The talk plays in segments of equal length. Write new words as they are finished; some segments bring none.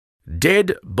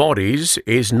Dead Bodies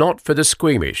is not for the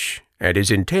squeamish and is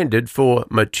intended for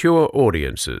mature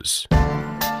audiences.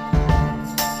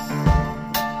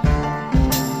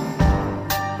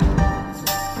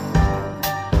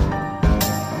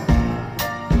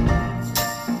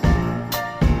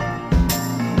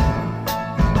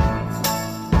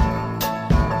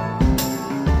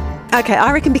 Okay,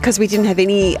 I reckon because we didn't have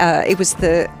any, it was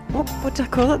the, what did I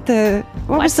call it?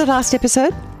 What was the last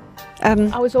episode?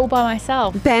 I was all by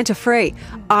myself. Banter free.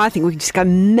 I think we can just go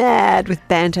mad with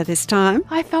banter this time.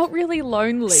 I felt really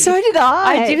lonely. So did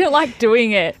I. I didn't like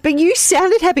doing it. But you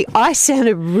sounded happy. I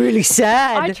sounded really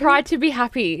sad. I tried to be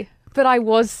happy, but I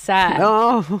was sad.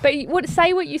 Oh. But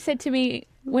say what you said to me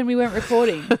when we weren't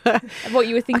recording, what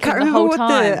you were I thinking can't the remember whole what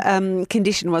time. the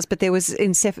condition was, but there was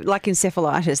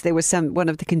encephalitis. There was one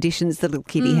of the conditions the little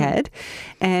kitty had,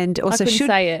 and also I couldn't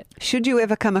say it. Should you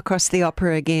ever come across the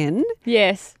opera again,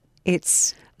 Yes.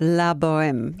 it's La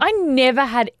Boheme. I never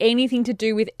had anything to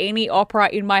do with any opera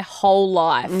in my whole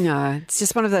life. No, it's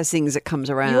just one of those things that comes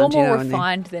around. You're more and then-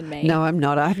 refined than me. No, I'm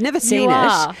not. I've never seen it.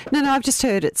 are. No, I've just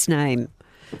heard its name.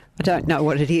 I don't know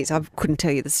what it is. I couldn't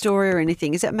tell you the story or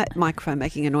anything. Is that microphone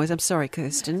making a noise? I'm sorry,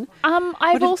 Kirsten.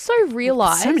 I've also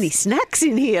realised... So many snacks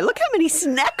in here. Look how many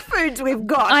snack foods we've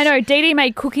got. I know, Dee Dee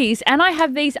made cookies, and I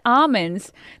have these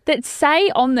almonds that say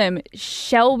on them,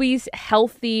 Shelby's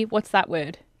healthy... What's that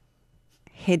word?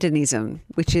 Hedonism,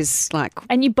 which is like...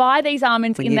 And you buy these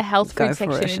almonds When in you the health go food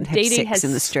for it section, and and have Dee Dee sex has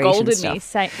in the street and scolded me, stuff.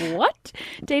 saying, what?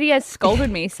 Dee Dee has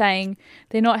scolded me, saying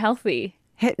they're not healthy.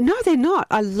 No, they're not.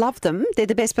 I love them. They're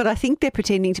the best, but I think they're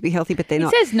pretending to be healthy, but they're It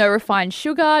not. says no refined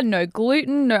sugar, no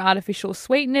gluten, no artificial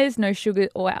sweeteners, no sugar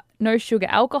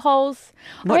alcohols.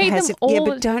 What I eat has them it? Yeah, all.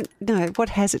 but don't. No, what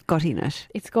has it got in it?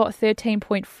 It's got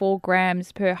 13.4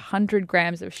 grams per 100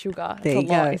 grams of sugar. That's There a you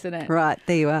lot, go. isn't it? Right,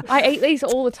 there you are. I eat these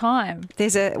all the time.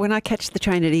 When I catch the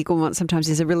train at Eaglemont, sometimes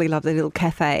there's a really lovely little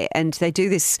cafe, and they do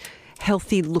this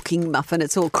healthy-looking muffin.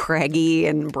 It's all craggy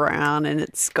and brown, and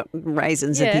it's got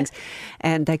raisins and Yeah. things.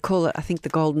 And they call it, I think, the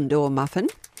Golden Door muffin.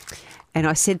 And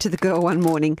I said to the girl one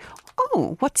morning,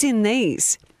 "Oh, what's in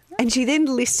these?" And she then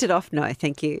listed off, no,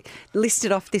 thank you,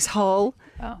 listed off this whole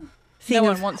thing No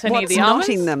one of wants any what's of the not almonds.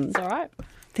 in them. It's all right.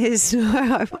 There's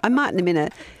no, I might in a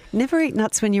minute. Never eat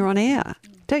nuts when you're on air.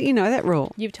 Don't you know that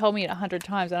rule? You've told me it 100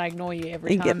 times and I ignore you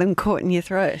every You time. get them caught in your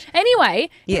throat. Anyway,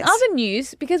 Yes. in other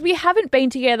news, because we haven't been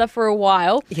together for a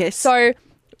while. Yes. So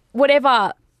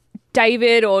whatever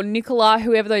David or Nicola,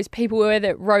 whoever those people were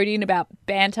that wrote in about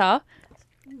banter,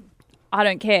 I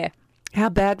don't care. How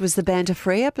bad was the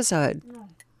banter-free episode?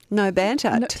 No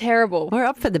banter. Terrible. We're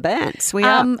up for the bants. We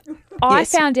are. I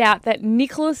Yes. found out that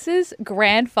Nicholas's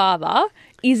grandfather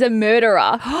is a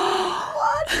murderer.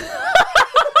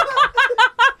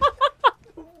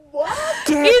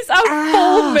 Is a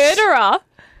full murderer.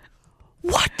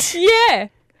 What? Yeah.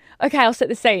 Okay, I'll set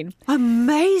the scene.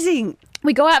 Amazing.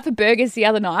 We go out for burgers the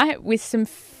other night with some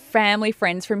family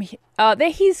friends from, they're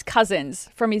his cousins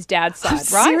from his dad's side,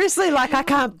 right? Seriously, like I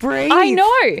can't breathe. I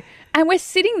know. And we're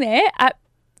sitting there at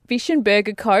Fish and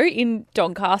Burger Co. in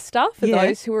Doncaster for Yeah.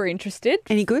 those who are interested.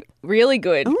 Any good? Really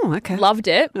good. Oh, okay. Loved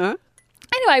it. No.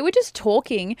 Anyway, we're just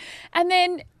talking, and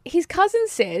then his cousin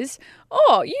says,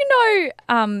 "Oh, you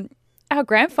know, our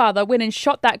grandfather went and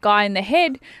shot that guy in the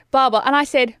head, blah, blah." And I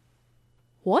said,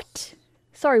 "What?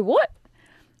 Sorry, what?"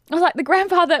 I was like, "The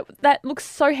grandfather that looks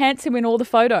so handsome in all the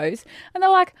photos." And they're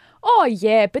like, "Oh,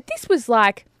 yeah, but this was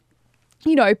like,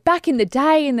 you know, back in the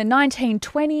day in the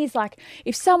 1920s, like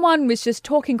if someone was just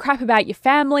talking crap about your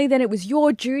family, then it was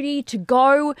your duty to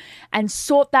go and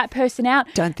sort that person out."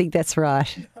 Don't think that's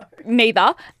right.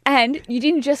 Neither. And you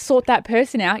didn't just sort that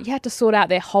person out, you had to sort out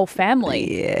their whole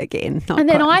family. Yeah, again. Not And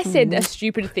then quite. I said a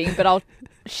stupid thing, but I'll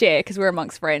share because we're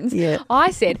amongst friends. Yeah.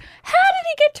 I said, "How did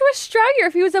he get to Australia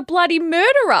if he was a bloody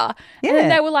murderer?" And then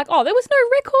Yeah. they were like, "Oh, there was no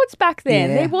records back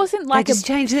then. Yeah. There wasn't like they just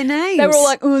changed their names. They were all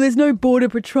like, "Oh, there's no border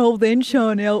patrol then,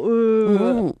 Chanel."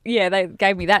 Ooh. Yeah, they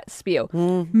gave me that spiel.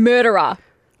 Murderer.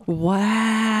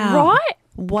 wow. Right?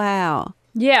 Wow.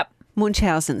 Yep.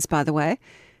 Munchausen's, by the way,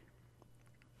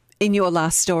 in your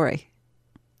last story.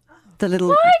 The little.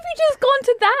 Why have you just gone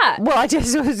to that? Well, I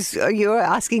just was. You were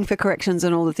asking for corrections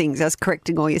on all the things. I was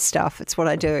correcting all your stuff. It's what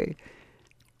I do.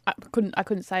 I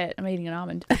couldn't say it. I'm eating an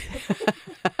almond.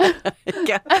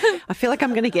 I feel like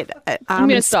I'm going to get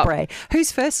almond stop. spray.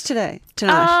 Who's first tonight?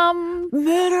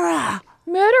 Murderer.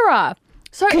 Murderer.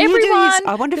 So Can everyone. you do his,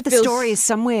 I wonder if the feels- story is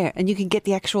somewhere and you can get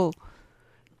the actual.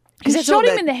 He that's shot all him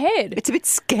that- in the head. It's a bit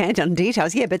scant on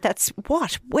details. Yeah, but that's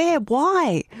what? Where?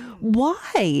 Why?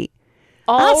 Why?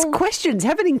 Ask questions.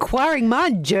 Have an inquiring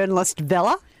mind, journalist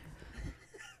Vella.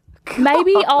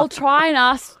 Maybe I'll try and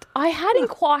ask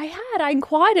I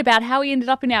inquired about how he ended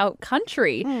up in our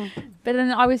country, but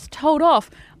then I was told off.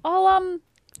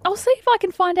 I'll see if I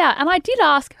can find out. And I did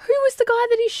ask, who was the guy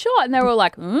that he shot? And they were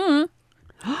like,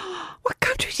 What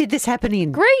country did this happen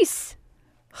in? Greece.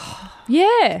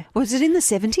 Yeah. Was it in the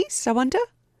 70s, I wonder?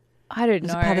 I don't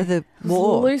know. Was it part of the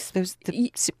war? Loose. There was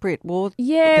the Cypriot war.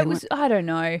 Yeah, Then it was. I don't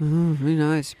know. who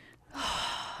knows?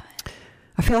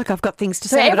 I feel like I've got things to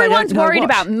So say, but I don't everyone's know worried what.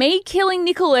 about me killing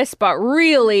Nicholas, but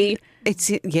really,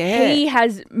 he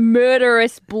has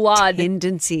murderous blood.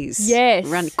 tendencies.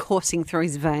 Yes. Coursing through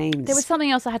his veins. There was something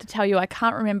else I had to tell you. I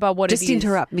can't remember what Just it is.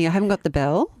 interrupt me. I haven't got the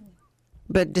bell,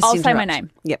 but just I'll say my interrupt. name.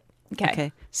 Yep.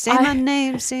 Okay. Say my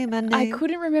name. Say my name. I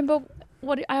couldn't remember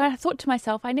what I thought to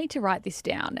myself. I need to write this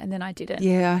down, and then I didn't.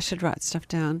 Yeah, I should write stuff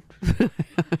down.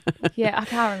 Yeah, I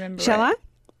can't remember. Shall I?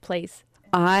 Please.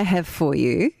 I have for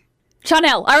you.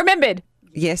 Chanel. I remembered.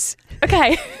 Yes.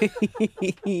 Okay.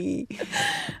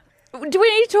 Do we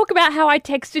need to talk about how I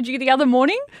texted you the other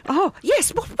morning? Oh,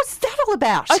 yes. What was that all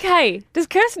about? Okay. Does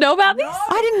Kirsten know about this?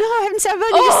 I didn't know. I haven't said. I've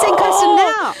only just seen Kirsten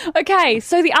now. Okay,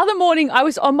 so the other morning I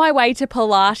was on my way to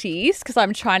Pilates because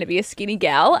I'm trying to be a skinny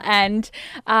gal, and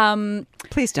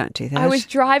Please don't do that. I was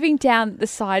driving down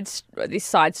this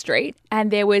side street, and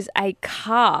there was a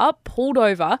car pulled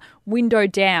over, window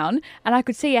down, and I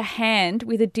could see a hand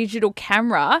with a digital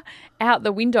camera out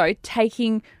the window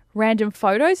taking random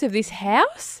photos of this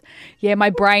house. Yeah, my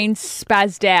brain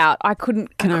spazzed out. I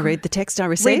couldn't. Can I read the text I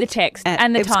received? Read the text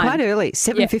and the it time. was quite early,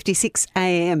 7:56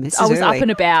 a.m. This I is was early. up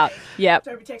and about. Yep.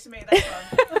 Don't be texting me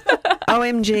that time.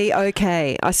 OMG,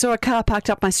 okay. I saw a car parked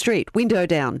up my street, window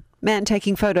down. Man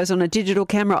taking photos on a digital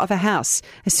camera of a house.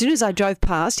 As soon as I drove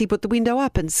past, he put the window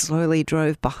up and slowly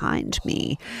drove behind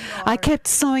me. I kept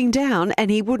slowing down and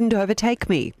he wouldn't overtake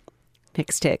me.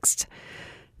 Next text.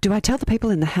 Do I tell the people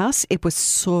in the house? It was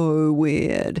so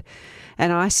weird.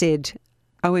 And I said,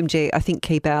 OMG, I think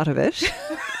keep out of it.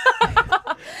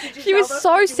 She was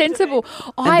so sensible.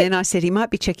 And then I said he might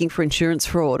be checking for insurance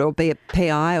fraud or be a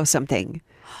PI or something.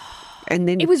 And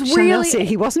then It was Chanel really- said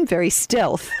he wasn't very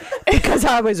stealth because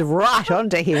I was right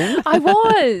onto him. I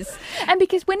was. And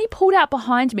because when he pulled out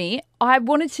behind me, I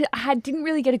didn't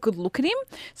really get a good look at him.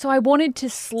 So I wanted to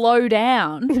slow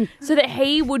down so that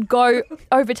he would go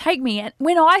overtake me. And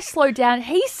when I slowed down,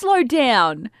 he slowed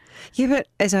down. Yeah, but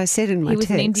as I said in my He was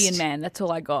text, an Indian man. That's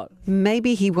all I got.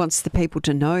 maybe he wants the people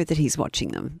to know that he's watching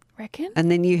them. Reckon? And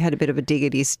then you had a bit of a dig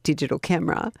at his digital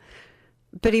camera.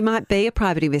 But he might be a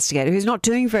private investigator who's not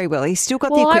doing very well. He's still got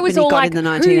the Well, I equipment was he all got like, in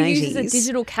the who 1980s. uses a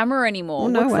digital camera anymore? Well,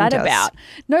 no What's one that does. about?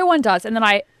 No one does. And then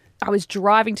I was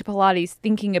driving to Pilates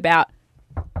thinking about,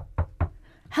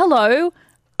 hello,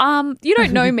 you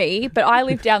don't know me, but I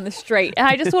live down the street. And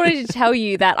I just wanted to tell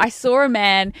you that I saw a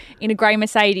man in a grey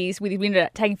Mercedes with his window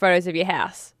taking photos of your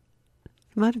house.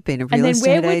 He might have been a And real then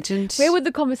estate agent. where would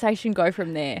the conversation go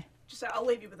from there? Just say, I'll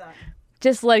leave you with that.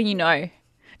 Just letting you know.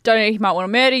 Don't know, he might want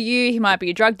to murder you. He might be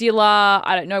a drug dealer.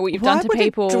 I don't know what you've Why done to would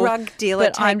people. a drug dealer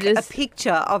but I'm take just, a picture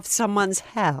of someone's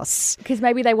house? because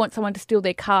maybe they want someone to steal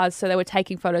their cars, so they were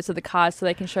taking photos of the cars so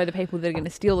they can show the people that are going to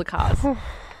steal the cars.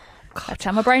 That's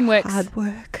how my brain works. Hard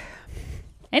work.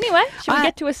 Anyway, should we I-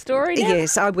 get to a story now?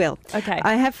 Yes, I will. Okay.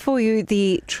 I have for you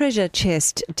the treasure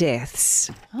chest deaths.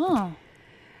 Oh,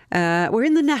 We're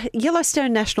in the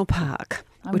Yellowstone National Park,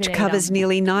 I'm which gonna eat covers almonds.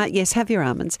 nearly yes, have your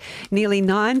almonds. Nearly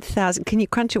 9,000. Can you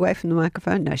crunch away from the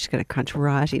microphone? No, she's going to crunch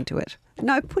right into it.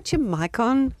 No, put your mic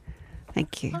on.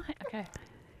 Thank you. okay.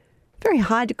 Very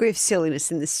high degree of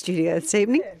silliness in the studio this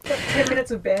evening. Got 10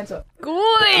 minutes of banter. Good.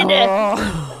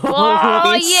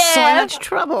 Oh, in so yeah. much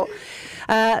trouble.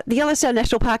 The Yellowstone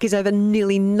National Park is over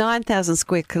nearly 9,000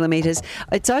 square kilometres.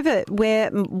 It's over where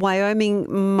Wyoming,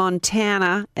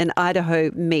 Montana and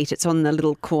Idaho meet. It's on the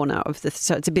little corner of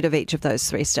so it's a bit of each of those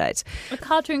three states. A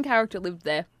cartoon character lived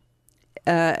there.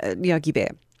 Yogi Bear.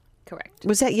 Correct.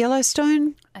 Was that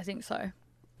Yellowstone? I think so.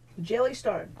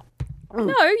 Jellystone. No,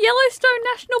 Yellowstone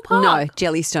National Park. No,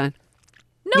 Jellystone.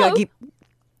 No.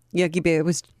 Yogi Bear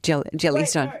was Jellystone.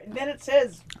 Wait, no. And then it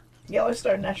says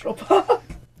Yellowstone National Park.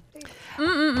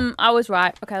 I was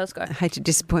right. Okay, let's go. I hate to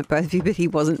disappoint both of you, but he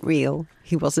wasn't real.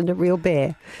 He wasn't a real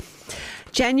bear.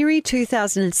 January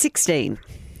 2016,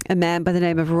 a man by the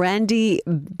name of Randy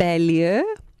Beaulieu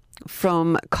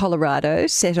from Colorado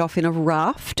set off in a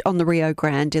raft on the Rio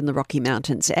Grande in the Rocky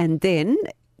Mountains and then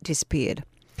disappeared.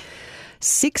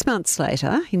 6 months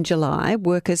later, in July,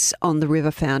 workers on the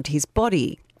river found his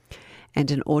body,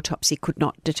 and an autopsy could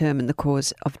not determine the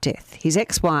cause of death. His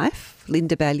ex-wife,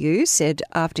 Linda Beaulieu, said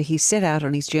after he set out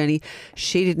on his journey,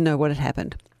 she didn't know what had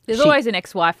happened. There's always an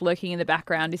ex-wife lurking in the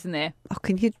background, isn't there? Oh,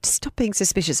 can you stop being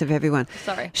suspicious of everyone?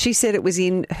 Sorry. She said it was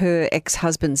in her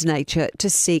ex-husband's nature to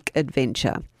seek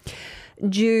adventure.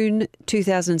 June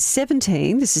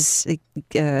 2017, this is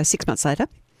 6 months later,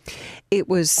 it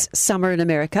was summer in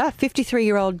America.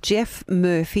 53-year-old Jeff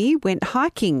Murphy went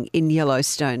hiking in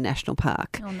Yellowstone National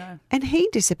Park. Oh, no. And he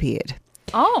disappeared.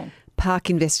 Oh. Park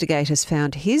investigators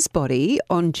found his body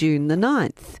on June the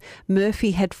 9th.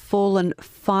 Murphy had fallen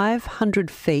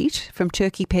 500 feet from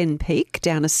Turkey Pen Peak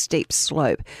down a steep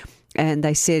slope, and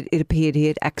they said it appeared he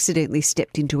had accidentally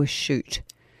stepped into a chute.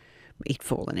 He'd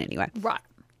fallen anyway. Right.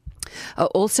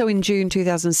 Also in June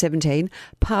 2017,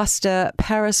 Pastor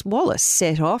Paris Wallace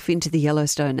set off into the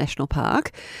Yellowstone National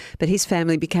Park, but his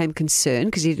family became concerned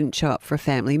because he didn't show up for a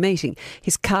family meeting.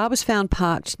 His car was found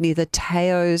parked near the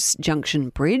Teos Junction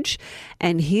Bridge,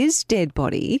 and his dead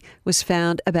body was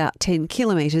found about 10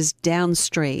 kilometres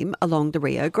downstream along the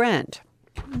Rio Grande.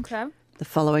 Okay. The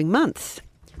following month,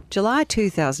 July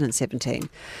 2017,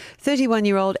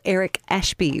 31-year-old Eric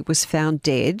Ashby was found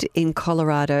dead in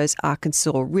Colorado's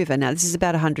Arkansas River. Now, this is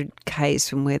about 100 k's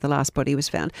from where the last body was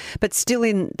found, but still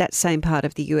in that same part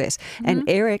of the US. And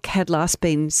Eric had last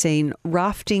been seen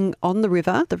rafting on the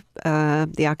river,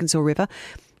 the Arkansas River,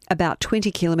 about 20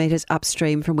 kilometres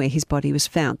upstream from where his body was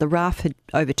found. The raft had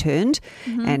overturned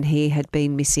and he had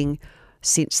been missing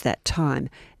since that time.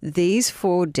 These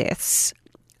 4 deaths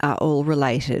are all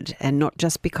related, and not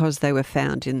just because they were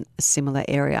found in a similar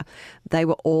area. They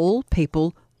were all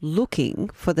people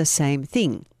looking for the same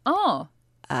thing. Oh.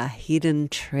 A hidden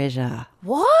treasure.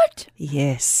 What?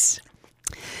 Yes.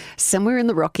 Somewhere in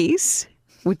the Rockies,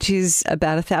 which is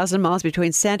about 1,000 miles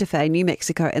between Santa Fe, New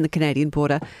Mexico and the Canadian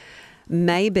border,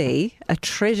 maybe a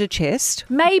treasure chest.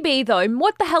 Maybe, though.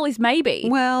 What the hell is maybe?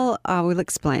 Well, I will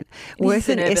explain. This Worth is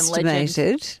an an urban estimated...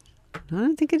 legend. I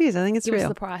don't think it is. I think it's Give us real.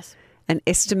 the price. An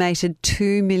estimated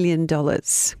 $2 million.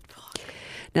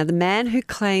 Now, the man who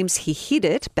claims he hid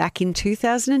it back in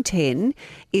 2010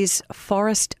 is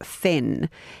Forrest Fenn.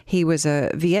 He was a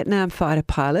Vietnam fighter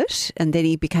pilot and then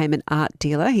he became an art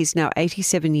dealer. He's now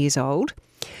 87 years old.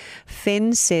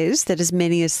 Fenn says that as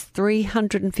many as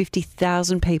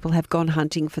 350,000 people have gone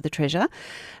hunting for the treasure.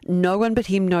 No one but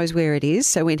him knows where it is,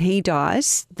 so when he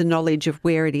dies, the knowledge of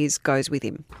where it is goes with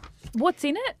him. What's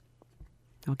in it?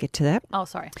 I'll get to that. Oh,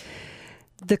 sorry.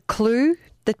 The clue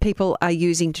that people are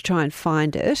using to try and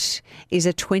find it is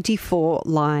a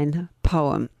 24-line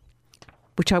poem,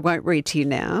 which I won't read to you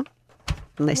now,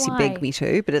 unless you Why? beg me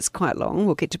to, but it's quite long.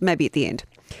 We'll get to maybe at the end.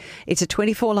 It's a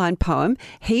 24-line poem.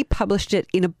 He published it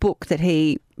in a book that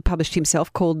he published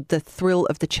himself called The Thrill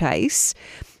of the Chase,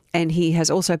 and he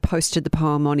has also posted the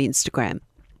poem on Instagram.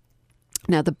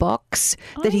 Now, the box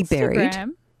that he buried...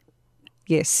 Instagram?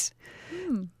 Yes.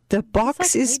 The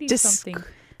box It's like is 80 just... something.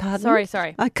 Pardon?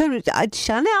 Sorry. I couldn't...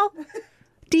 Chanel.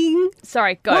 Ding.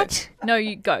 Sorry, go. What? No,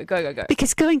 you go.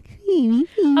 Because going...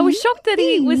 I was shocked that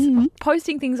he was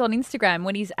posting things on Instagram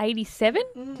when he's 87,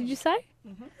 did you say?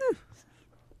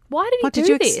 Why did he What did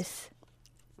do you this?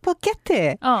 Well, get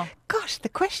there. Oh, Gosh, the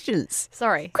questions.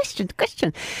 sorry. Question.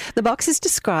 The box is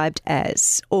described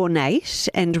as ornate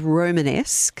and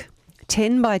Romanesque,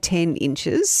 10 by 10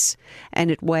 inches, and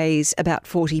it weighs about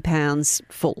 40 pounds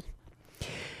full.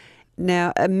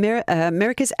 Now,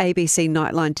 America's ABC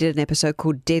Nightline did an episode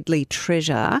called Deadly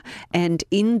Treasure, and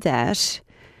in that,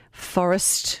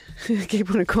 Forrest, I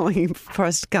keep on calling him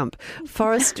Forrest Gump,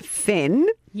 Forrest Fenn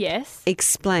Yes.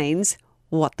 explains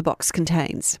what the box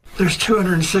contains. There's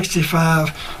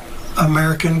 265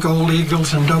 American gold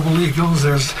eagles and double eagles.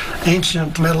 There's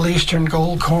ancient Middle Eastern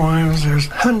gold coins. There's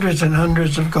hundreds and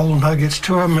hundreds of gold nuggets,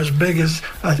 2 of them as big as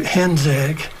a hen's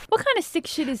egg. What kind of sick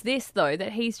shit is this, though,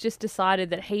 that he's just decided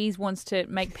that he wants to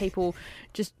make people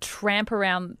just tramp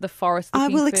around the forest I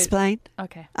looking will for... explain.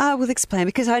 Okay. I will explain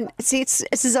because I see it's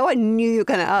as though I knew you were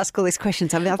going to ask all these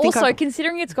questions. I mean, I think Also,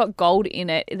 considering it's got gold in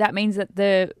it, that means that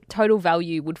the total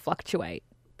value would fluctuate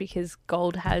because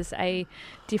gold has a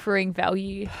differing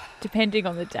value depending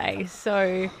on the day.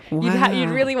 So you'd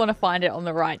really want to find it on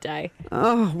the right day.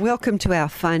 Oh, welcome to our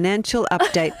financial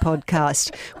update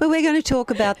podcast, where we're going to talk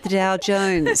about the Dow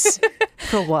Jones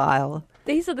for a while.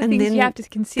 These are the And things then you have to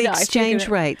consider. The if you're exchange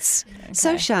gonna- rates.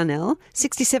 So, Chanel,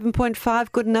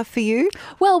 67.5, good enough for you?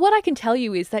 Well, what I can tell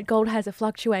you is that gold has a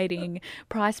fluctuating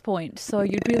price point, so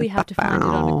you'd really have to find it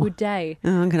on a good day. Oh,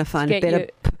 I'm going to find a Get better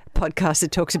your- podcast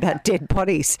that talks about dead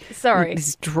bodies. Sorry.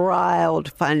 This dry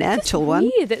old financial one.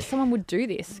 Weird that someone would do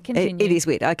this. Continue. It is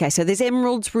weird. Okay, so there's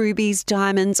emeralds, rubies,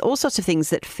 diamonds, all sorts of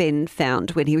things that Fenn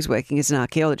found when he was working as an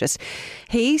archaeologist.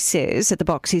 He says that the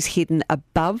box is hidden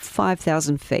above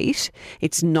 5,000 feet.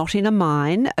 It's not in a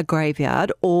mine, a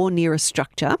graveyard, or near a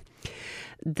structure.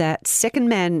 That second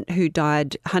man who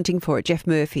died hunting for it, Jeff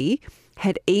Murphy,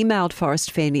 had emailed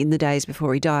Forrest Fenn in the days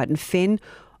before he died, and Fenn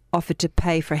offered to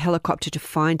pay for a helicopter to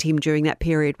find him during that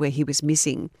period where he was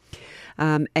missing.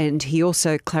 And he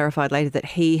also clarified later that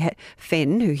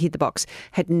Fenn, who hid the box,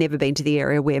 had never been to the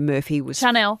area where Murphy was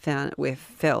Chanel. found, where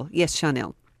fell. Yes,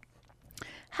 Chanel.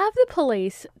 Have the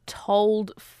police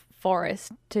told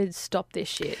Forrest to stop this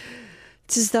shit?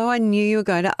 It's as though I knew you were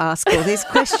going to ask all these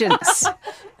questions.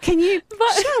 Can you,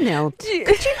 Chanel,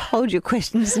 could you hold your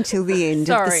questions until the end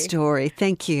of the story?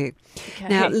 Thank you. Okay.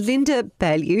 Now, Linda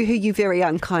Baillieu, who you very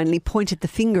unkindly pointed the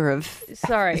finger of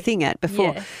the thing at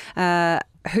before,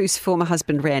 whose former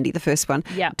husband, Randy, the first one,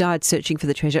 died searching for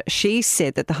the treasure. She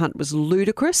said that the hunt was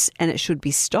ludicrous and it should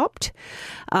be stopped.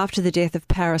 After the death of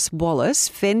Paris Wallace,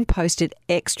 Fenn posted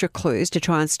extra clues to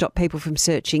try and stop people from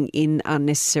searching in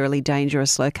unnecessarily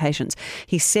dangerous locations.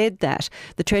 He said that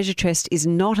the treasure chest is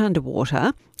not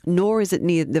underwater, nor is it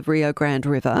near the Rio Grande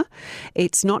River.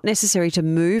 It's not necessary to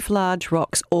move large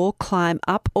rocks or climb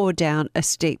up or down a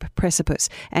steep precipice,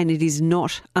 and it is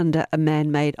not under a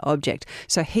man-made object.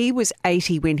 So he was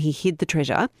 80 when he hid the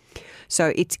treasure,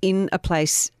 so it's in a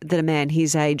place that a man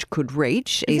his age could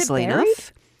reach easily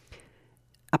enough.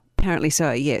 Apparently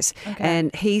so, yes. Okay.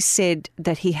 And he said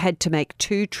that he had to make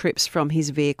 2 trips from his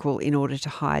vehicle in order to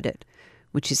hide it,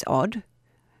 which is odd.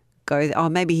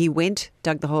 Maybe he went,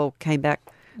 dug the hole, came back,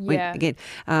 went again.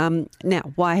 Now,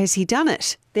 why has he done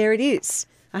it? There it is.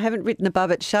 I haven't written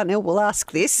above it. Chanel will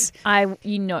ask this.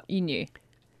 You knew.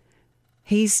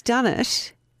 He's done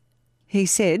it. He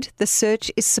said the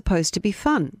search is supposed to be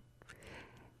fun.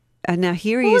 And now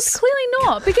here he is. Well, it's clearly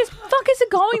not, because fuckers are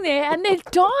going there and they're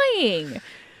dying.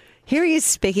 Here he is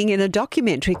speaking in a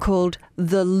documentary called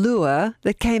The Lure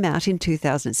that came out in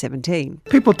 2017.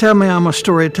 People tell me I'm a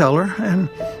storyteller, and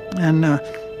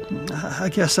I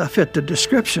guess I fit the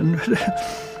description.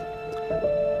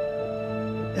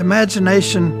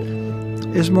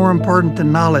 Imagination is more important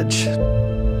than knowledge.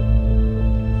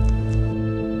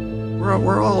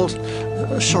 We're all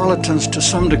charlatans to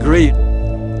some degree.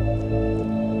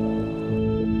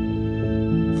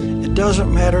 It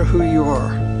doesn't matter who you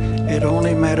are. It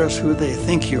only matters who they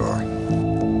think you are.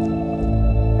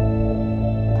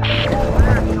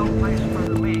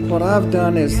 What I've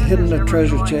done is hidden the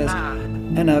treasure chest,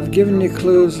 and I've given you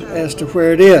clues as to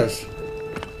where it is.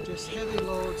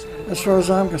 As far as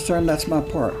I'm concerned, that's my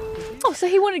part. Oh, so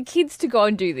he wanted kids to go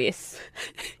and do this.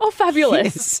 Oh,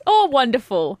 fabulous. Yes. Oh,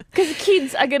 wonderful. Because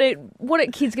kids are going to... What are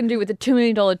kids going to do with a $2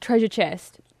 million treasure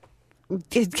chest?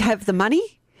 Have the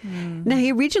money? Now,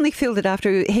 he originally filled it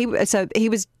after he was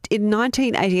in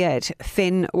 1988.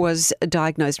 Fenn was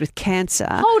diagnosed with cancer.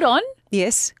 Hold on.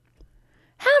 Yes.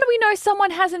 How do we know someone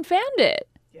hasn't found it?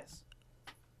 Yes.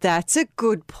 That's a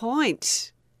good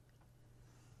point.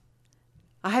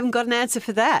 I haven't got an answer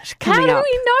for that How coming do up.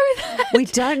 we know that? We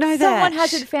don't know that. Someone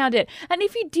hasn't found it. And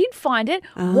if you did find it,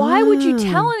 why would you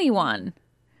tell anyone?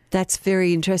 That's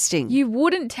very interesting. You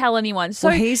wouldn't tell anyone. So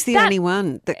well, he's the only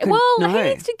one that could know. He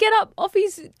needs to get up off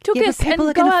his tuchus and people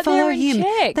are go going to out there follow and him.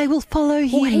 check. They will follow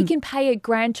him. Well, he can pay a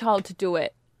grandchild to do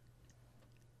it.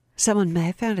 Someone may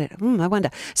have found it. I wonder.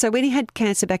 So when he had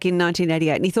cancer back in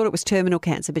 1988, and he thought it was terminal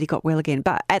cancer, but he got well again.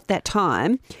 But at that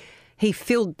time, he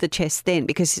filled the chest then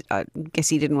because I guess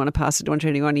he didn't want to pass it on to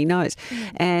anyone he knows.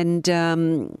 And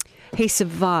he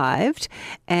survived,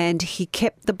 and he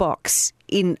kept the box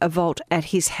in a vault at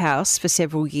his house for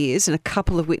several years, and a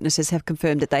couple of witnesses have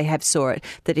confirmed that they have saw it,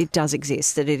 that it does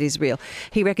exist, that it is real.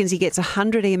 He reckons he gets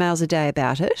 100 emails a day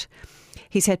about it.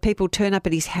 He's had people turn up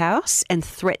at his house and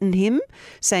threaten him,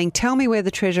 saying, tell me where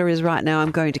the treasure is right now,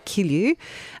 I'm going to kill you.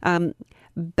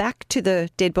 Back to the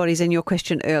dead bodies and your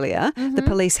question earlier, the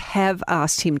police have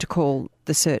asked him to call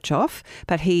the search off,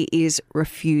 but he is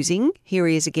refusing. Here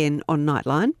he is again on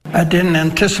Nightline. I didn't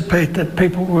anticipate that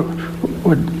people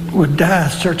would die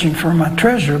searching for my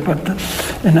treasure, but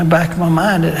in the back of my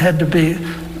mind it had to be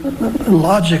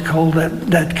logical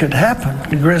that could happen.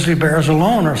 The grizzly bears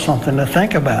alone or something to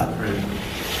think about.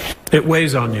 It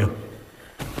weighs on you.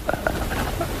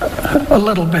 A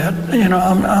little bit. You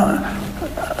know,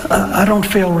 I don't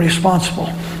feel responsible.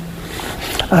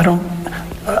 I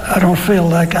don't feel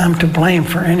like I'm to blame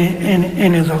for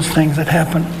any of those things that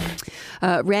happen.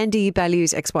 Randy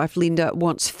Ballew's ex-wife Linda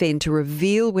wants Fen to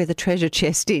reveal where the treasure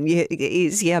chest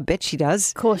is. Yeah, I bet she does.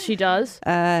 Of course she does.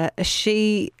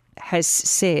 She has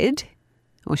said,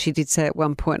 or she did say at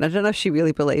one point, I don't know if she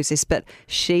really believes this, but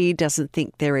she doesn't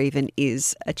think there even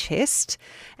is a chest.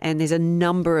 And there's a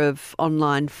number of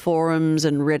online forums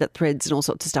and Reddit threads and all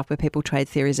sorts of stuff where people trade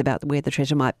theories about where the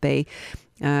treasure might be.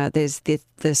 There's the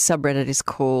subreddit is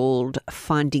called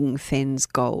Finding Fen's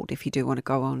Gold, if you do want to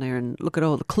go on there and look at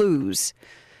all the clues.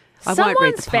 I won't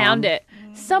read the Someone's found poem.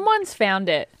 it. Someone's found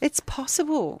it. It's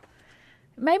possible.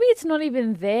 Maybe it's not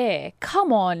even there.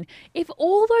 Come on. If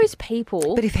all those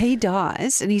people... But if he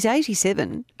dies, and he's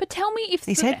 87, But tell me if...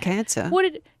 he's had cancer. What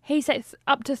did he say?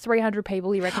 Up to 300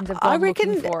 people he reckons have I gone reckon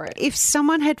looking for it. if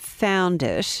someone had found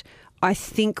it, I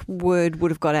think word would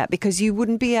have got out because you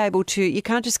wouldn't be able to, you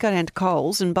can't just go down to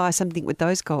Coles and buy something with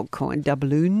those gold coin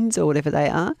doubloons or whatever they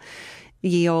are,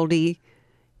 ye olde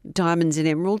diamonds and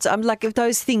emeralds. I'm like, if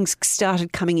those things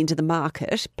started coming into the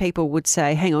market, people would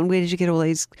say, hang on, where did you get all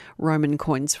these Roman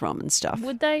coins from and stuff?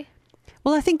 Would they?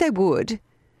 Well, I think they would.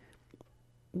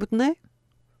 Wouldn't they?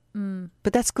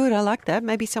 But that's good. I like that.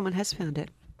 Maybe someone has found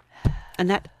it. And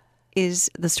that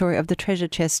is the story of the treasure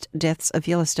chest deaths of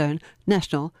Yellowstone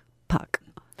National Park.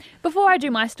 Before I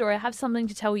do my story, I have something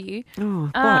to tell you. Oh,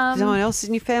 what? Someone else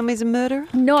in your family is a murderer?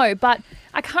 No, but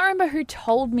I can't remember who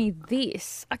told me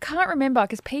this. I can't remember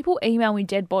because people email me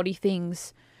dead body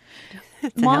things.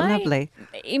 My Lovely.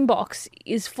 inbox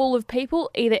is full of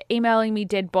people either emailing me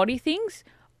dead body things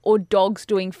or dogs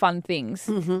doing fun things.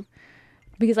 Mm-hmm.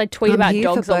 Because I tweet I'm about here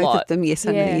dogs for a both lot. of them. Yes,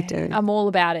 I know you do. I'm all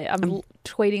about it. I'm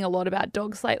tweeting a lot about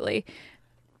dogs lately.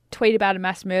 Tweet about a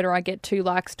mass murder, I get 2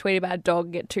 likes. Tweet about a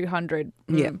dog, get 200.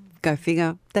 Yeah, go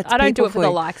figure. That's I don't do people it for the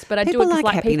you. likes, but I do People it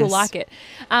because people happiness. like it.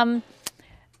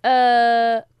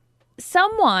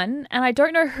 Someone, and I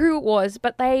don't know who it was,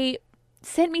 but they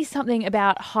sent me something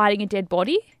about hiding a dead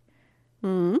body.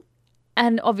 Mm.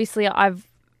 And obviously I've...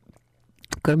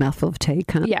 Got a mouthful of tea,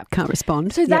 can't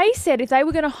respond. So they said if they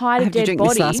were going to hide I a have to dead drink body...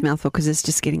 this last mouthful because it's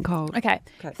just getting cold. Okay.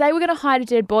 If they were going to hide a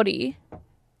dead body,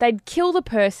 they'd kill the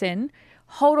person,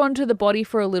 hold on to the body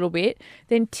for a little bit,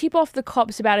 then tip off the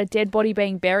cops about a dead body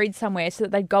being buried somewhere so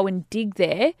that they'd go and dig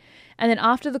there. And then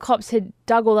after the cops had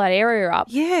dug all that area up,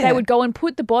 Yeah. they would go and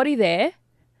put the body there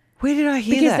Where did I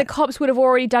hear because that? the cops would have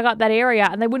already dug up that area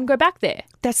and they wouldn't go back there.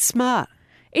 That's smart.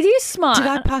 It is smart. Did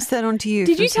I pass that on to you?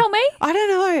 Did you tell me? I don't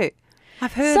know.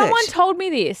 I've heard Someone it. told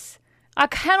me this. I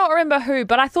cannot remember who,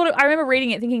 but I remember reading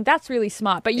it thinking that's really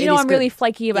smart. But It know is I'm good. really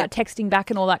flaky about texting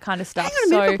back and all that kind of stuff. Hang on a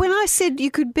minute, but when I said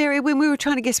you could bury, when we were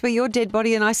trying to guess where your dead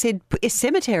body, and I said a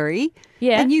cemetery,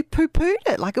 Yeah. and you poo-pooed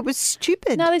it like it was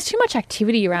stupid. No, there's too much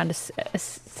activity around a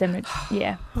cemetery.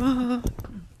 Yeah.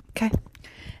 Okay.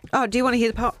 Oh, do you want to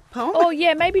hear the poem? Oh,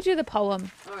 yeah, maybe do the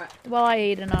poem while I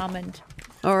eat an almond.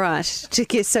 All right.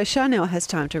 So Chanel has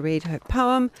time to read her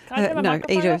poem. Can I turn my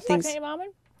microphone eat her off so I things. can eat an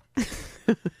almond?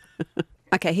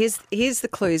 Okay, here's the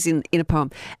clues in a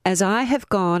poem. As I have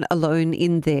gone alone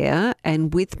in there,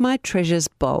 and with my treasures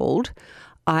bold,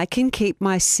 I can keep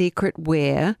my secret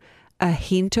where a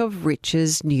hint of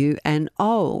riches new and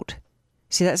old.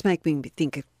 See, that's making me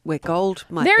think of where gold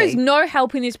might There be. is no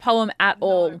help in this poem at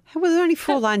all. Well, there are only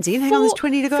 4 lines in. Hang on, there's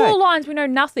 20 to go. 4 lines, we know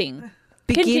nothing.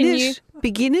 Continue.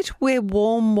 Begin it where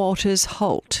warm waters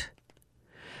halt,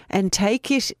 and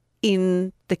take it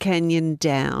in the canyon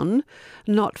down,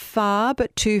 not far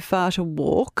but too far to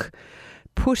walk.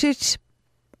 Put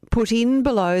in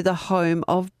below the home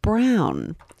of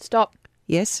Brown. Stop.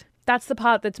 Yes? That's the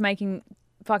part that's making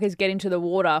fuckers get into the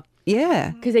water.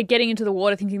 Yeah. Because they're getting into the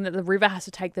water thinking that the river has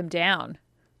to take them down.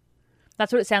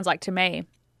 That's what it sounds like to me.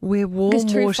 Where warm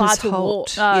Because too waters far to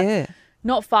halt. walk. Yeah.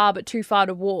 Not far, but too far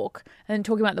to walk. And then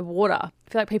talking about the water. I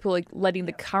feel like people are letting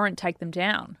the current take them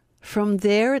down. From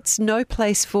there it's no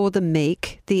place for the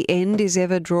meek, the end is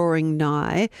ever drawing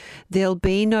nigh. There'll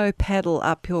be no paddle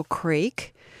up your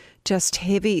creek, just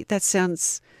heavy. That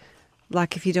sounds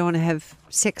like if you don't want to have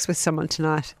sex with someone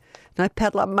tonight. No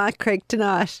paddle up my creek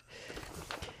tonight.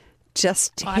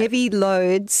 Just heavy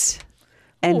loads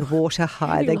and water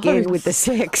high. heavy Again loads. with the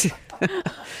sex.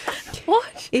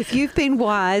 What? If you've been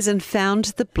wise and found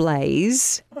the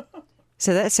blaze,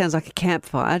 so that sounds like a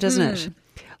campfire, doesn't it?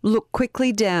 Look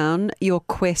quickly down your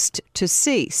quest to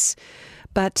cease,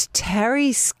 but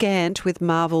tarry scant with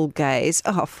marvel gaze.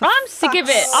 Oh, for I'm sick of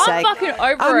it. fuck's I'm sake. fucking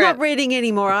over I'm it. not reading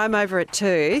anymore. I'm over it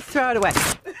too. Throw it away.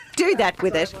 Do that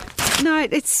with it. No,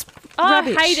 it's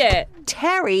rubbish. I hate it.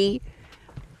 Tarry,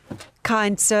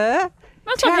 kind sir.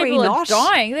 That's why tarry people not.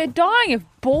 are dying. They're dying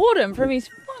of boredom from his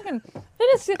fucking...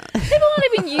 People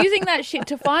aren't even using that shit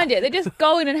to find it. They're just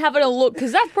going and having a look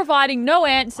because that's providing no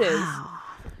answers.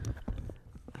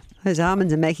 Those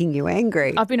almonds are making you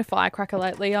angry. I've been a firecracker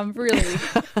lately. I'm really...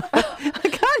 I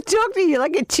can't talk to you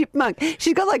like a chipmunk.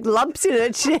 She's got like lumps in her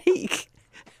cheek.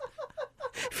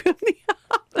 From the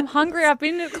I'm hungry. I've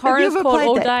been at Have you Coroner's ever Court played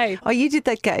all that? day. Oh, you did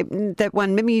that game, that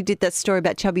one. Remember you did that story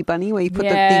about Chubby Bunny where you put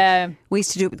Yeah. we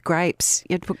used to do it with grapes.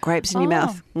 You had to put grapes in your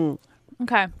mouth. Mm.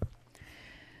 Okay.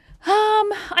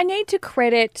 I need to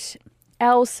credit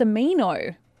El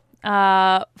Semino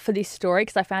for this story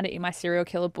because I found it in my serial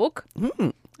killer book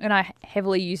and I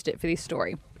heavily used it for this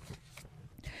story.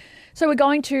 So we're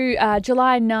going to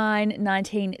July 9,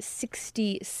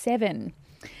 1967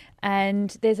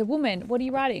 and there's a woman. What are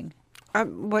you writing?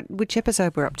 Which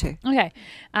episode we're up to? Okay.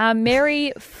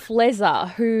 Mary Flezer,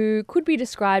 who could be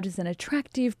described as an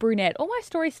attractive brunette. All my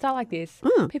stories start like this.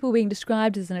 People being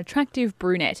described as an attractive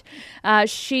brunette.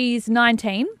 She's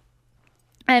 19.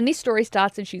 And this story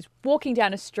starts and she's walking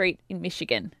down a street in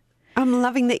Michigan. I'm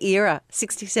loving the era,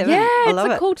 67. Yeah, I love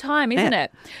it's a it. cool time, isn't it?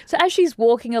 So as she's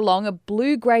walking along, a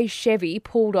blue-grey Chevy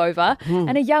pulled over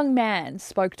and a young man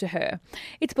spoke to her.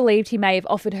 It's believed he may have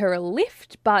offered her a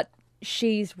lift, but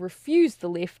she's refused the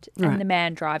lift and the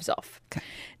man drives off. Okay.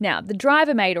 Now, the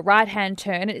driver made a right-hand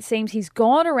turn and it seems he's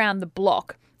gone around the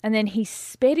block and then he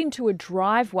sped into a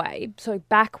driveway, so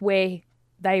back where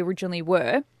they originally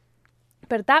were.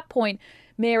 But at that point,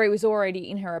 Mary was already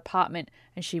in her apartment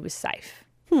and she was safe.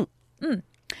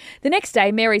 The next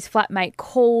day, Mary's flatmate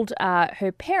called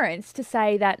her parents to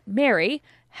say that Mary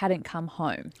hadn't come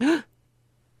home. I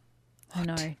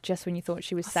know, just when you thought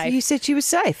she was safe. You said she was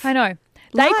safe. I know.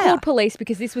 They Liar. called police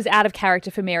because this was out of character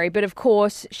for Mary. But of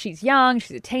course, she's young,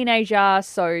 she's a teenager,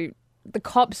 so the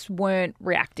cops weren't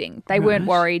reacting. They weren't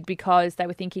worried because they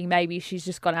were thinking maybe she's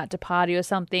just gone out to party or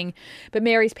something. But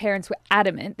Mary's parents were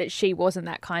adamant that she wasn't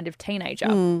that kind of teenager.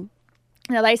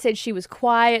 Now, they said she was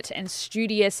quiet and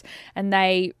studious and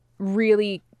they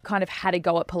really kind of had a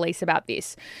go at police about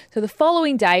this. So the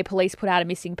following day, police put out a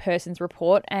missing persons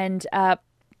report and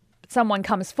someone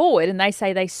comes forward and they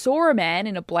say they saw a man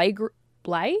in a blay?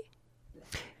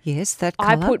 Yes, that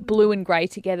I colour. put blue and grey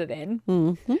together then.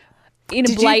 Mm-hmm. In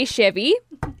a blay Chevy.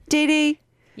 Dee Dee,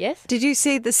 Yes. did you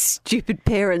see the stupid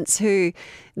parents who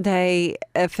they,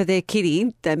 for their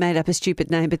kiddie, they made up a stupid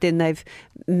name, but then they've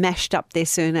mashed up their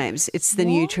surnames. It's the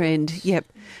new trend. Yep.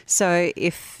 So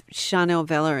if Chanel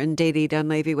Vella and Dee Dee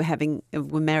Dunleavy were having a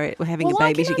baby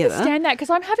I can together, understand that because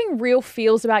I'm having real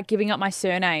feels about giving up my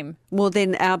surname. well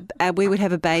then we would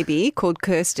have a baby called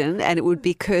Kirsten, and it would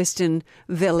be Kirsten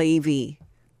Vellevi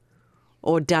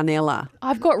or Dunella.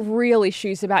 I've got real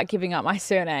issues about giving up my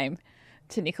surname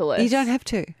to Nicholas. You don't have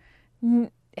to.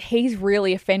 He's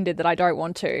really offended that I don't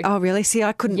want to. Oh, really? See,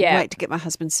 I couldn't Yeah. wait to get my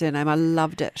husband's surname. I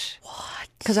loved it. What?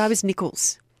 Because I was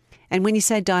Nichols. And when you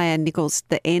say Diane Nichols,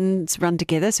 the N's run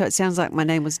together, so it sounds like my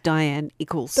name was Diane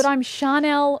Nichols. But I'm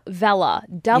Chanel Vella,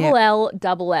 double L.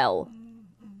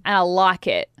 And I like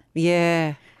it.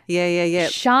 Yeah.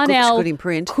 Chanel Good in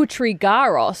print.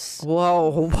 Kutrigaros.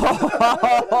 Whoa.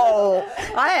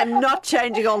 I am not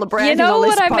changing all the branding You know on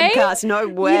this what I mean? podcast. No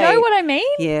way. You know what I mean?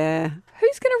 Yeah.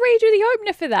 Who's going to redo the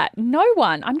opener for that? No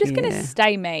one. I'm just going Yeah. to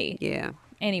stay me. Yeah.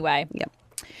 Anyway. Yep.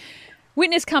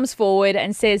 Witness comes forward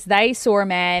and says they saw a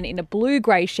man in a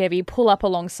blue-grey Chevy pull up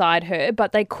alongside her,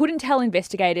 but they couldn't tell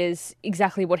investigators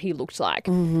exactly what he looked like.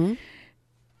 Mm-hmm.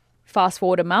 Fast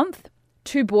forward a month,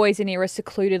 two boys are near a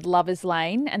secluded lover's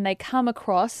lane and they come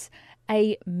across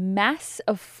a mass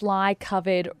of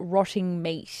fly-covered rotting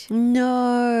meat.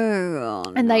 No.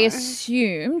 Oh, And they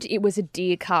assumed it was a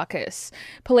deer carcass.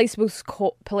 Police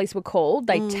were called.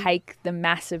 They take the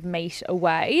mass of meat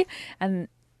away and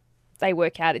they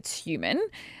work out it's human.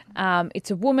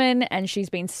 It's a woman and she's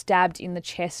been stabbed in the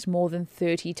chest more than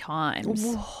 30 times.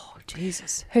 Oh,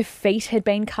 Jesus. Her feet had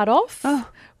been cut off.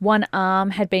 One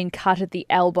arm had been cut at the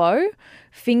elbow.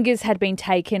 Fingers had been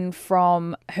taken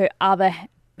from her other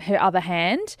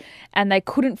hand, and they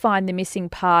couldn't find the missing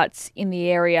parts in the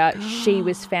area she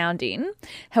was found in.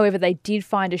 However, they did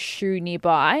find a shoe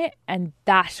nearby, and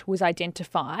that was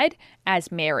identified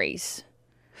as Mary's.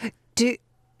 Do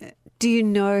you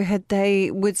know,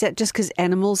 was that just because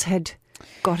animals had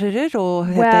got at it, or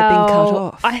had they been cut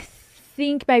off? I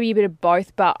think maybe a bit of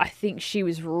both, but I think she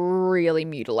was really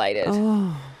mutilated.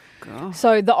 Oh, God.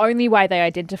 So the only way they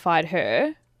identified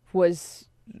her was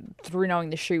through knowing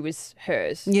the shoe was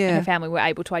hers. Yeah. And her family were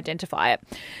able to identify it.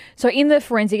 So in the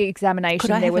forensic examination,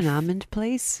 Could I there have were... an almond,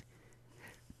 please?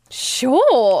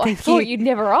 Sure. Thank I thought you. you'd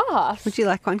never ask. Would you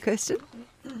like one, Kirsten?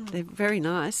 They're very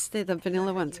nice. They're the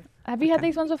vanilla ones. Have you had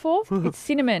these ones before? It's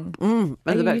cinnamon.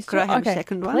 Are you used Could I to- have okay, a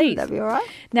second one? Please. Would that be all right?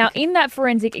 Now, in that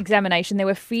forensic examination, there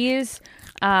were fears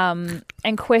and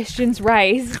questions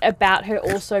raised about her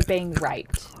also being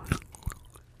raped.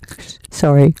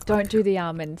 Sorry. Don't do the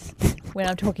almonds when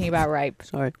I'm talking about rape.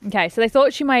 Sorry. Okay, so they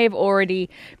thought she may have already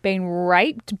been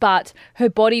raped, but her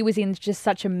body was in just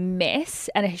such a mess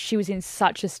and she was in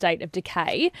such a state of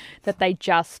decay that they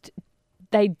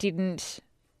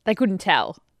couldn't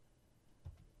tell.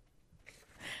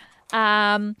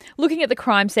 Looking at the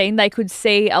crime scene, they could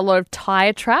see a lot of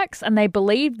tyre tracks and they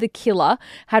believed the killer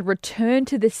had returned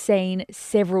to the scene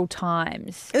several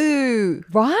times. Ooh,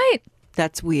 Right?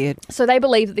 that's weird. So they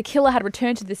believe that the killer had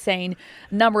returned to the scene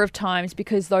a number of times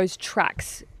because those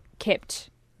tracks kept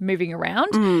moving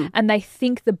around and they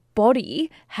think the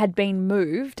body had been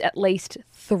moved at least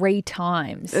 3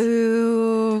 times.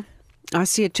 Ooh, I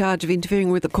see a charge of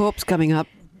interfering with the corpse coming up,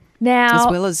 Now,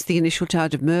 as well as the initial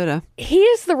charge of murder.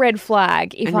 here's the red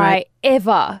flag if And I rape.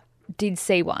 ever did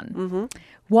see one.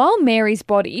 While Mary's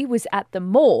body was at the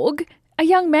morgue, a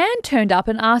young man turned up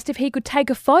and asked if he could take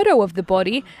a photo of the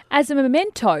body as a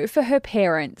memento for her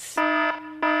parents.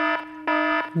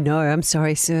 No, I'm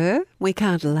sorry, sir. We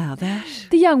can't allow that.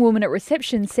 The young woman at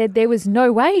reception said there was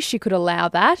no way she could allow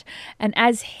that, and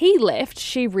as he left,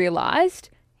 she realised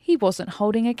he wasn't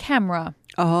holding a camera.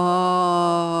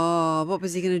 Oh, what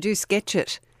was he going to do? Sketch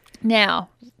it? Now,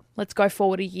 let's go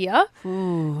forward a year.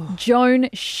 Joan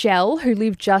Shell, who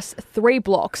lived just 3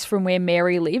 blocks from where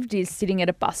Mary lived, is sitting at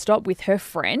a bus stop with her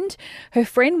friend. Her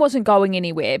friend wasn't going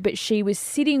anywhere, but she was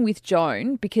sitting with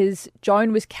Joan because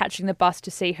Joan was catching the bus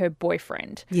to see her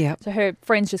boyfriend. Yep. So her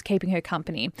friend's just keeping her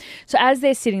company. So as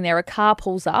they're sitting there, a car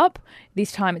pulls up.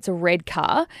 This time it's a red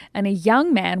car, and a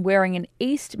young man wearing an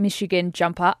East Michigan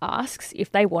jumper asks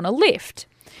if they want a lift.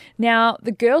 Now,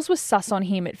 the girls were sus on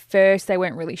him at first. They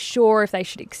weren't really sure if they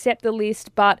should accept the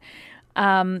list, but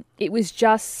it was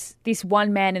just this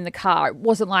one man in the car. It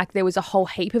wasn't like there was a whole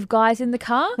heap of guys in the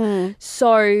car.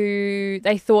 So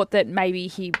they thought that maybe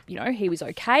he was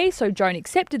okay. So Joan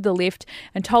accepted the lift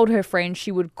and told her friend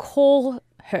she would call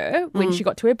her when she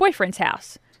got to her boyfriend's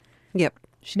house. Yep.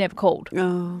 She never called.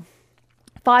 Oh.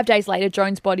 5 days later,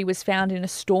 Joan's body was found in a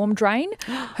storm drain.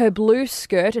 Her blue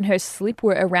skirt and her slip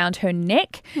were around her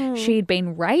neck. She had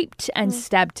been raped and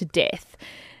stabbed to death.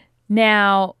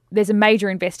 Now, there's a major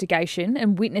investigation,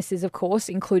 and witnesses, of course,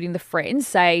 including the friends,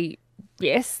 say,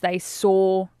 yes, they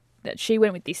saw that she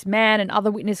went with this man, and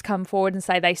other witnesses come forward and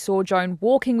say they saw Joan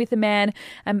walking with a man,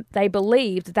 and they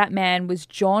believed that man was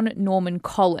John Norman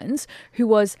Collins, who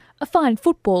was a fine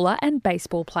footballer and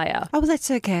baseball player. Oh, well,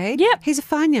 that's okay. Yep. He's a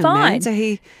fine young Fine. man,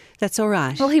 so that's all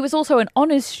right. Well, he was also an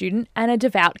honours student and a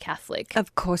devout Catholic.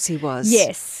 Of course he was.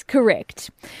 Yes,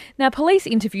 correct. Now, police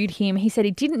interviewed him. He said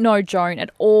he didn't know Joan at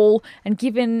all, and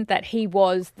given that he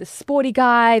was the sporty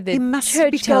guy, the He must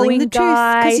be telling church-going the truth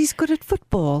guy, because he's good at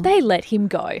football. they let him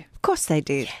go. Of course they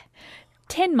did.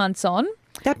 10 months on.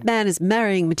 That man is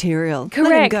marrying material.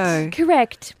 Correct. Let him go.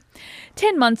 Correct.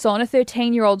 10 months on, a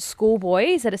 13-year-old schoolboy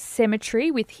is at a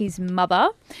cemetery with his mother.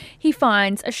 He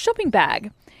finds a shopping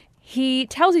bag. He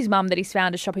tells his mum that he's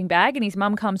found a shopping bag, and his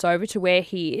mum comes over to where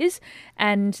he is,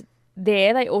 and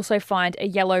there they also find a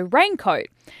yellow raincoat.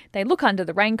 They look under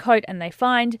the raincoat and they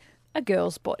find a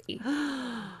girl's body.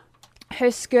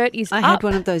 Her skirt is I up. had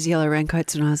one of those yellow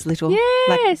raincoats when I was little.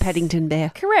 Like Yes. Paddington Bear.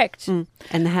 Correct. And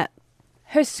the hat.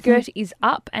 Her skirt is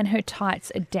up and her tights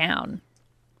are down.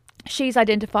 She's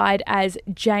identified as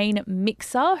Jane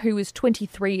Mixer, who was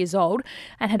 23 years old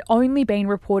and had only been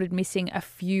reported missing a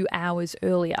few hours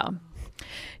earlier.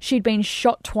 She'd been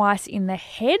shot twice in the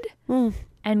head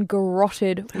and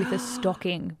garroted with a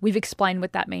stocking. We've explained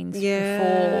what that means before.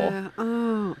 Yeah.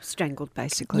 Oh, strangled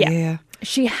basically. Yeah. Yeah.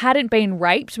 She hadn't been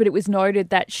raped, but it was noted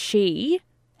that she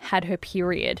had her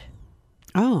period.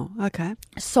 Oh, okay.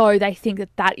 So they think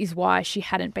that that is why she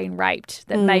hadn't been raped,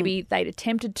 that maybe they'd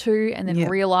attempted to and then Yep.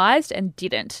 realised and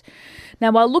didn't.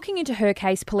 Now, while looking into her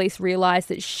case, police realised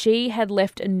that she had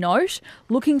left a note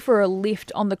looking for a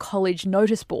lift on the college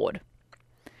notice board.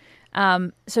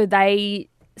 So they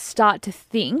start to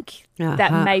think that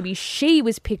Uh-huh. maybe she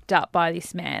was picked up by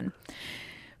this man.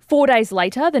 4 days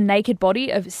later, the naked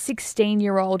body of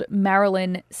 16-year-old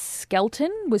Marilyn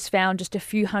Skelton was found just a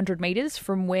few hundred metres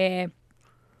from where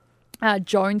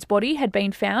Joan's body had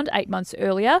been found 8 months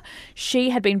earlier. She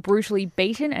had been brutally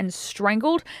beaten and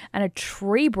strangled, and a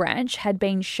tree branch had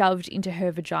been shoved into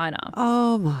her vagina.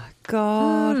 Oh my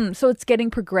God. So it's getting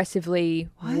progressively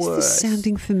Why is worse. this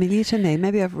sounding familiar to me?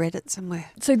 Maybe I've read it somewhere.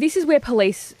 So this is where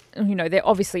police, they're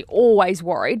obviously always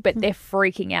worried, but they're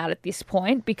freaking out at this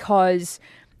point because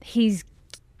he's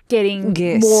getting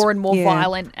Yes, more and more yeah.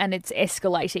 violent and it's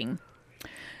escalating.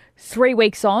 3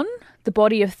 weeks on, the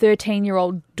body of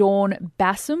 13-year-old Dawn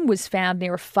Bassam was found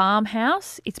near a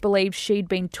farmhouse. It's believed she'd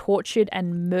been tortured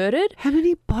and murdered. How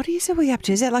many bodies are we up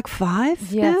to? Is that like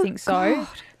 5? Yeah, now? I think so. God.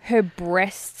 Her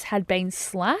breasts had been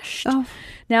slashed. Oh.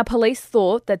 Now, police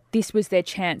thought that this was their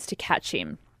chance to catch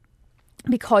him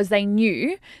because they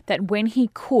knew that when he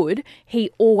could,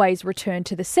 he always returned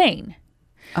to the scene.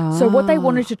 So what they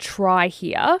wanted to try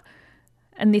here,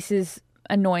 and this is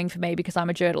annoying for me because I'm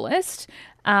a journalist,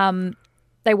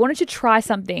 they wanted to try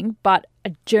something, but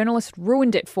a journalist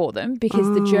ruined it for them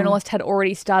because the journalist had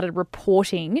already started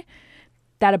reporting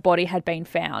that a body had been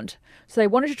found. So they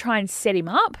wanted to try and set him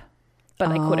up, but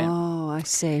they couldn't. Oh, I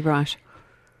see. Right.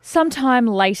 Sometime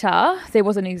later, there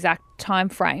was an exact time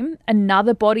frame,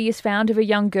 another body is found of a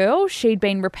young girl. She'd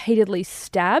been repeatedly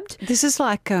stabbed. This is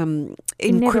like in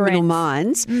never Criminal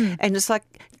ends. Minds, and it's like,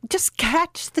 just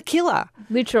catch the killer.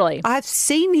 Literally. I've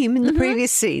seen him in the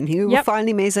previous scene. You will Yep. find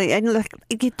him easily. And like,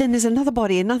 then there's another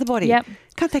body. Yep.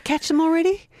 Can't they catch them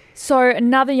already? So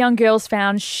another young girl's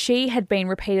found. She had been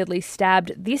repeatedly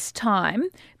stabbed. This time,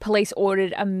 police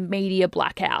ordered a media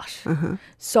blackout.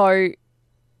 So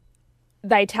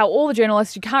they tell all the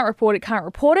journalists, you can't report it, can't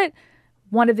report it.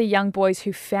 One of the young boys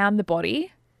who found the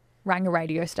body rang a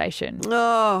radio station.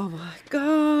 Oh, my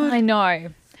God. I know.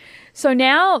 So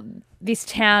now this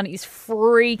town is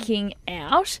freaking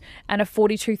out and a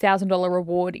 $42,000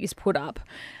 reward is put up.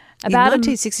 In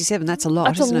 1967, that's a lot,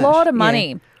 That's a isn't it? lot of Yeah.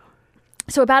 money.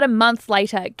 So about a month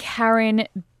later, Karen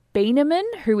Bieneman,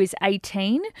 who is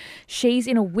 18, she's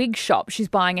in a wig shop. She's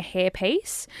buying a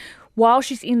hairpiece. While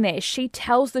she's in there, she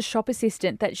tells the shop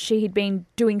assistant that she had been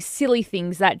doing silly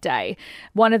things that day.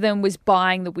 One of them was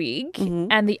buying the wig,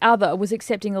 and the other was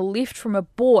accepting a lift from a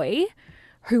boy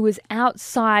who was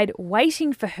outside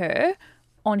waiting for her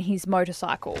on his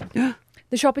motorcycle.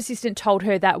 The shop assistant told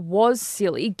her that was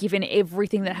silly given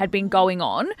everything that had been going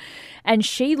on, and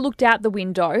she looked out the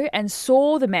window and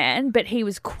saw the man, but he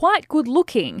was quite good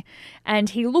looking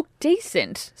and he looked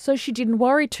decent, so she didn't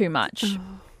worry too much.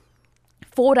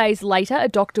 4 days later, a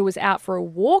doctor was out for a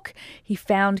walk. He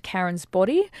found Karen's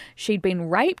body. She'd been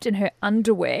raped and her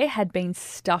underwear had been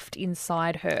stuffed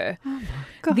inside her.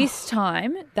 God. This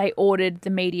time, they ordered the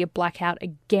media blackout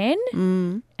again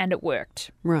and it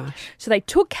worked. Right. So they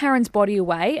took Karen's body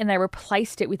away and they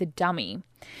replaced it with a dummy.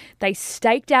 They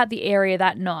staked out the area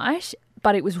that night,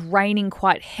 but it was raining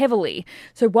quite heavily.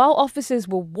 So while officers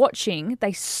were watching,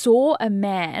 they saw a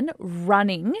man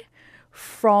running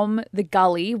from the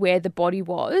gully where the body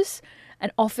was.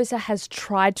 An officer has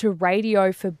tried to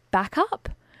radio for backup,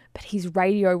 but his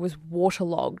radio was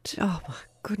waterlogged. Oh, my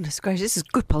goodness gracious. This is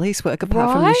good police work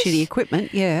apart from the Right? shitty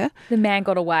equipment. Yeah. The man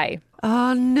got away.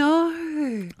 Oh,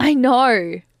 no. I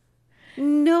know.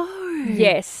 No.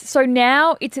 Yes. So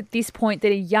now it's at this point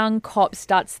that a young cop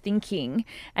starts thinking,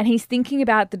 and he's thinking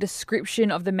about the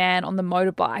description of the man on the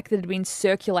motorbike that had been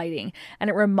circulating, and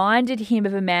it reminded him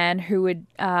of a man who had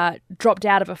dropped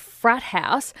out of a frat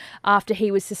house after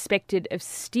he was suspected of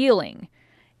stealing.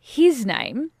 His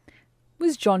name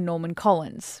was John Norman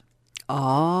Collins.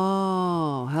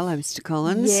 Oh, hello, Mr.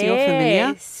 Collins. You're familiar.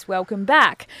 Yes, welcome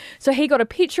back. So he got a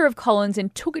picture of Collins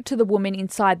and took it to the woman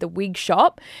inside the wig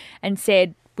shop and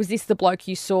said, was this the bloke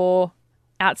you saw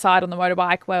outside on the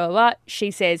motorbike? Blah, blah, blah.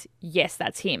 She says, yes,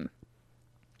 that's him.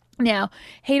 Now,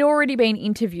 he'd already been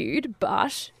interviewed,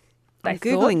 but they I'm thought...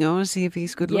 Googling. I want to see if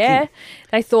he's good looking. Yeah,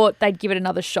 they thought they'd give it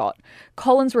another shot.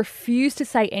 Collins refused to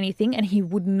say anything and he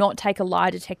would not take a lie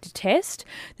detector test.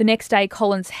 The next day,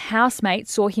 Collins' housemate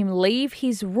saw him leave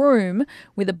his room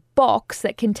with a box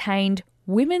that contained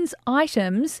women's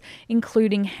items,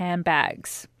 including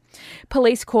handbags.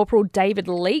 Police Corporal David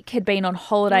Leake had been on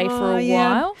holiday for a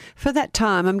while. For that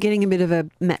time, I'm getting a bit of a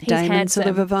Matt Damon sort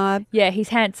of a vibe. Yeah, he's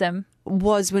handsome.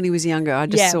 Was when he was younger. I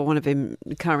just Yeah. saw one of him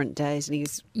in current days and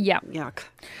he's Yeah.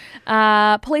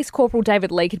 yuck. Police Corporal David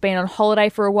Leake had been on holiday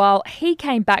for a while. He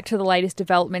came back to the latest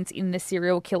developments in the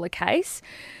serial killer case.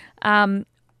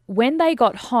 When they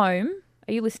got home,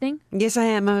 are you listening? Yes, I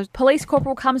am. Police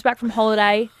Corporal comes back from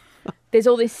holiday. There's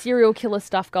all this serial killer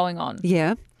stuff going on.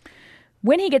 Yeah.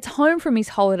 When he gets home from his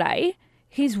holiday,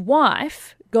 his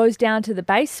wife goes down to the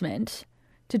basement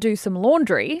to do some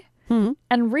laundry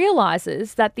and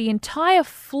realises that the entire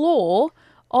floor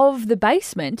of the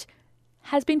basement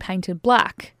has been painted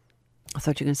black. I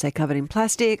thought you were going to say covered in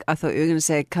plastic. I thought you were going to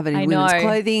say covered in I women's know.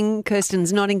 clothing.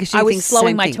 Kirsten's nodding because she I was thinks slowing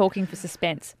same my thing. talking for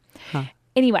suspense.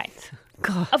 Anyway,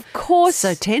 God, of course,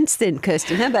 so tense then,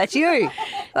 Kirsten. How about you?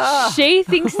 she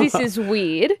thinks this is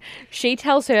weird. She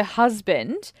tells her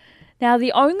husband. Now,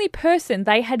 the only person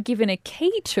they had given a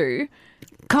key to,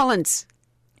 Collins.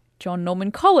 John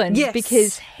Norman Collins, Yes.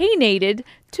 because he needed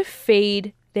to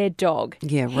feed their dog.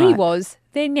 Yeah, He right. was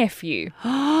their nephew.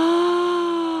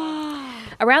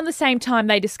 Around the same time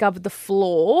they discovered the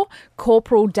flaw,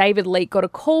 Corporal David Leake got a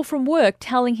call from work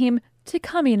telling him to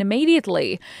come in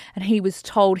immediately, and he was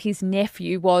told his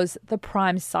nephew was the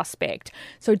prime suspect.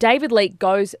 So David Leake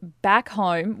goes back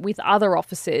home with other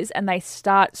officers and they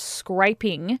start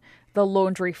scraping the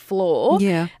laundry floor.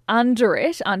 Yeah. Under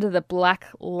it, under the black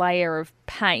layer of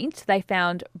paint, they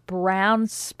found brown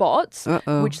spots,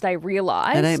 Uh-oh. which they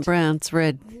realised It ain't brown, it's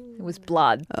red. it was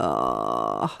blood.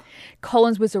 Oh.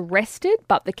 Collins was arrested,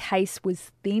 but the case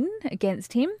was thin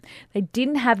against him. They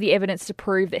didn't have the evidence to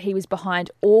prove that he was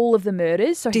behind all of the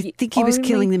murders. So Do you think he was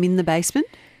killing them in the basement?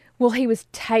 Well, he was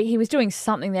doing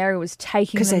something there. He was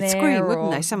taking them Because there. they'd scream, wouldn't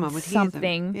or they? Someone would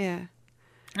something. hear them.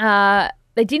 Yeah.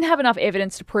 They didn't have enough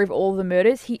evidence to prove all of the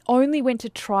murders. He only went to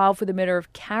trial for the murder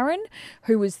of Karen,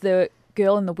 who was the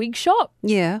girl in the wig shop,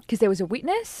 Yeah. because there was a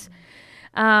witness.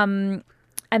 And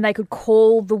they could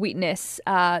call the witness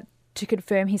to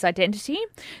confirm his identity.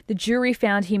 The jury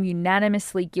found him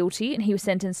unanimously guilty and he was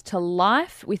sentenced to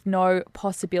life with no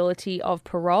possibility of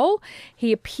parole.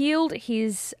 He appealed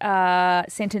his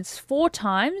sentence 4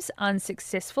 times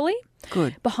unsuccessfully.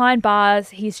 Good. Behind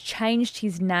bars, he's changed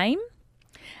his name.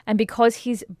 And because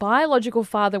his biological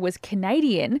father was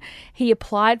Canadian, he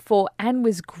applied for and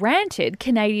was granted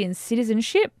Canadian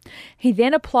citizenship. He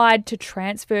then applied to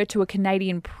transfer to a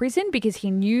Canadian prison because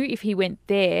he knew if he went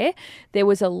there, there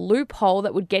was a loophole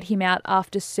that would get him out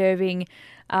after serving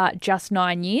just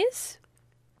 9 years.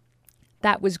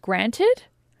 That was granted.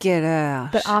 Get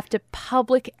out. But after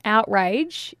public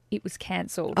outrage, it was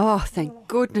cancelled. Oh, thank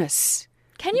goodness.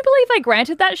 Can you believe they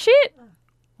granted that shit?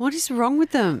 What is wrong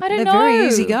with them? I don't They're know. very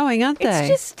easygoing, aren't they? It's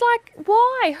just like,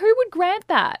 why? Who would grant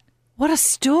that? What a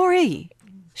story.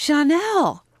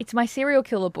 Chanel. It's my serial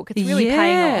killer book. It's really yeah,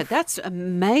 paying off. that's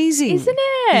amazing. Isn't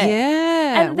it?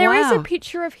 Yeah. And there is wow. a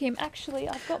picture of him. Actually,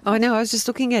 I've got. Oh, no, I was just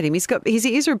looking at him. His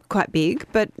ears are quite big,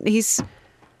 but he's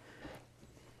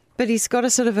got a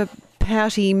sort of a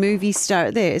pouty movie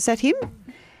star there. Is that him?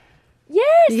 Yes,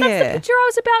 that's Yeah. the picture I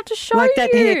was about to show Like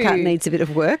that you. haircut needs a bit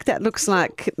of work. That looks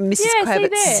like Mrs. Yeah, see Kravitz'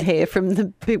 there. hair from The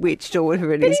Bewitched or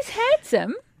whatever it But is. he's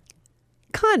handsome.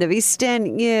 Kind of. He's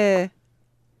standing, yeah.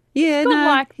 Yeah, Got no,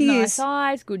 like he nice is.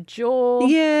 eyes, good jaw.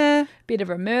 Yeah, Bit of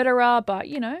a murderer, but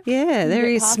you know. yeah, there get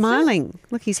he is past it. smiling.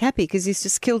 Look, he's happy because he's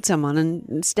just killed someone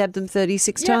and stabbed them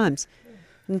 36 Yep. times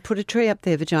and put a tree up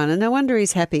their vagina. No wonder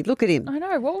he's happy. Look at him. I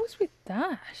know. What was with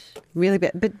that? Really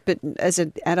bad. But as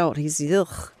an adult, he's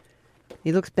ugh.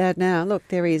 He looks bad now. Look,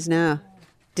 there he is now.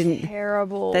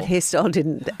 Terrible. That hairstyle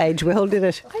didn't age well, did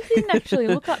it? I didn't actually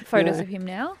look up photos No. of him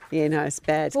now. Yeah, no, it's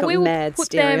bad. It's Well, got we will mad, put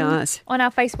starey them eyes. on our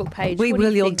Facebook page. We What do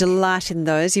will. you You'll think? delight in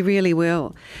those. You really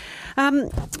will.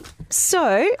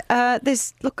 So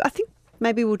there's. Look, I think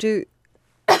maybe we'll do.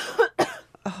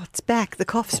 Oh, it's back. The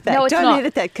cough's back. No, it's Don't not.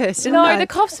 edit that, Kirsten. No, the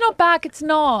cough's not back. It's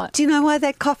not. Do you know why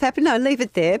that cough happened? No, leave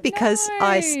it there because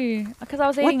I was eating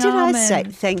What did I say?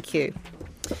 almonds. Thank you.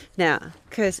 Now,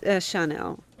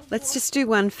 Chanel, let's just do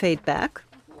one feedback.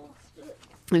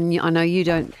 And I know you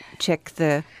don't check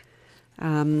the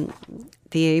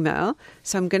email,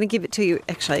 so I'm going to give it to you.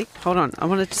 Actually, hold on. I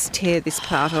want to just tear this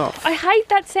part off. I hate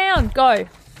that sound. Go.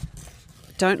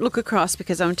 Don't look across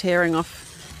because I'm tearing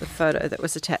off the photo that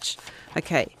was attached.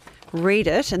 Okay. Read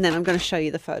it, and then I'm going to show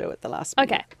you the photo at the last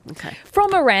minute. Okay. Okay. From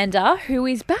Miranda, who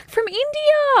is back from India.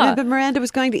 Remember Miranda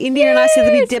was going to India and I said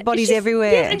there'd be dead bodies She's-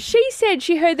 everywhere. Yeah, and she said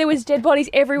she heard there was dead bodies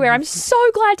everywhere. I'm so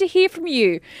glad to hear from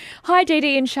you. Hi, Dee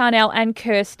Dee and Chanel and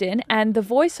Kirsten and the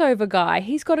voiceover guy.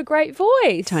 He's got a great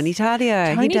voice. Tony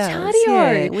Tardio. Tony he does.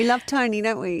 Tardio. Yeah. We love Tony,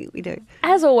 don't we? We do.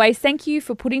 As always, thank you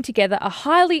for putting together a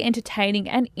highly entertaining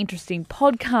and interesting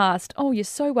podcast. Oh, you're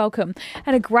so welcome.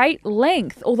 And a great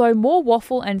length, although more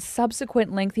waffle and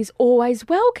subsequent length is always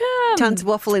welcome. Tons of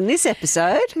waffle in this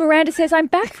episode. Miranda says, I'm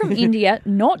back from India,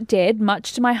 not dead,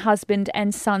 much to my husband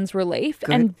and son's relief,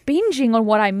 and binging on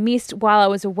what I missed while I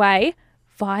was away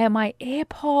via my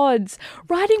AirPods,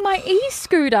 riding my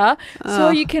e-scooter so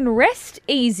you can rest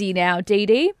easy now, Dee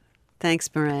Dee. Thanks,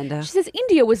 Miranda. She says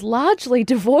India was largely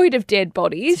devoid of dead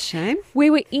bodies. It's a shame. We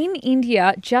were in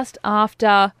India just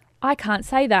after, I can't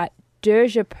say that,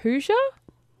 Durga Puja?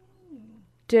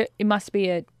 It must be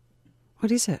a,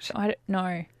 What is it? I don't know.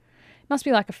 It must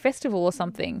be like a festival or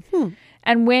something.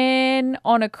 And went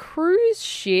on a cruise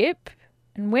ship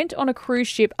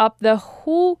up the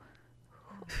whole.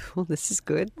 Well, this is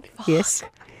good. Yes.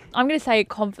 I'm going to say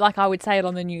it like I would say it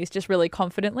on the news, just really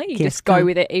confidently. You Yes, just go go.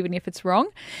 with it even if it's wrong.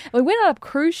 We went on a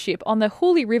cruise ship on the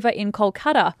Hooghly River in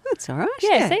Kolkata. That's all right.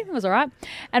 Yeah, see, it was all right.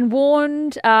 And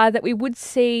warned that we would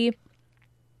see...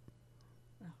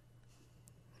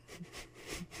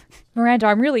 Miranda,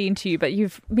 I'm really into you, but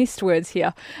you've missed words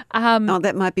here. Oh,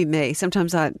 that might be me.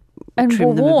 Sometimes I And trim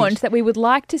were them a bit. warned that we would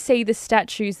like to see the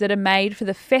statues that are made for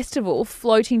the festival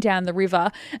floating down the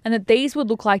river, and that these would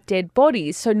look like dead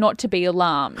bodies, so not to be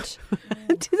alarmed.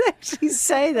 Did they actually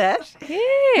say that?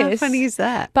 Yes. How funny is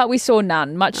that? But we saw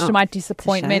none, much to my it's a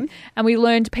disappointment. shame. And we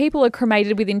learned people are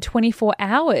cremated within 24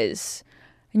 hours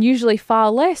and usually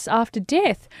far less after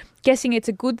death. Guessing it's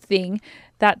a good thing,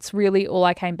 that's really all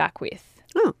I came back with.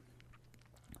 Oh,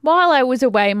 While I was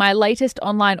away, my latest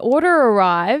online order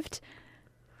arrived.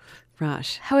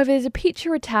 right. However, there's a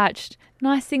picture attached.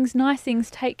 Nice things,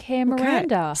 take care,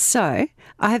 Miranda. Okay. So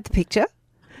I have the picture.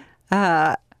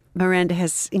 Miranda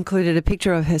has included a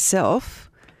picture of herself.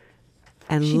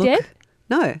 And She look. dead?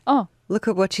 No. Oh. Look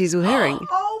at what she's wearing.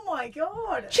 Oh my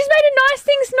god. She's made a nice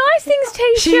things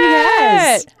t-shirt. She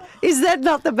has. Is that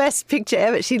not the best picture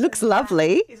ever? She looks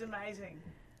lovely. He's amazing.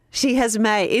 She has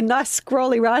made in nice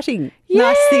scrawly writing.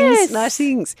 Yes. Nice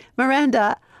things.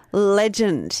 Miranda,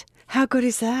 legend. How good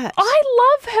is that? I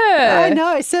love her. I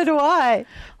know, so do I.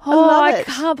 Oh, love I it.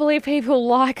 can't believe people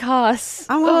like us.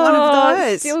 I want one of It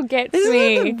those. still gets Isn't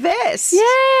me. it the best?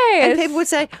 Yes. And people would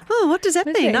say, "Oh, what does that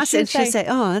What is mean?" it? I said, She'll she'll say,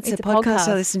 "Oh, that's a "It's a podcast I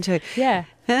podcast." listen to." Yeah.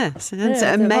 Yes, and, Yeah, so, it's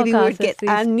and a maybe podcast we'd get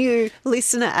that's a new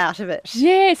listener out of it.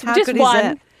 Yes, How just good one. is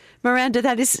that? Miranda,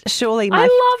 that is surely my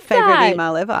love favourite that.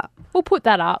 email ever. We'll put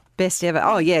that up. Best ever.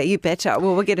 Oh, yeah, you better.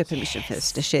 Well, we'll get her permission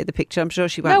first to share the picture. I'm sure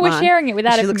she won't No, we're mind. sharing it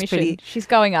without She her looks permission. pretty. She's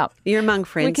going up. You're among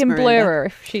friends, We can Miranda. blur her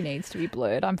if she needs to be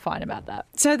blurred. I'm fine about that.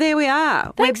 So there we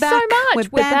are. Thanks we're so back. much. We're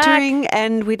We're back. bantering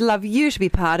and we'd love you to be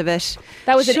part of it.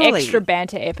 That was an Surely- extra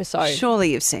banter episode.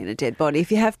 Surely you've seen a dead body.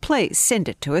 If you have, please send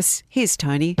it to us. Here's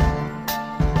Tony.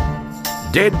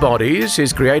 Dead Bodies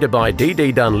is created by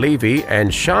Dee Dunleavy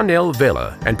and Chanel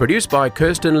Vella and produced by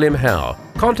Kirsten Lim Howe.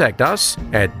 Contact us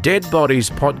at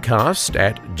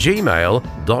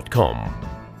deadbodiespodcast@gmail.com.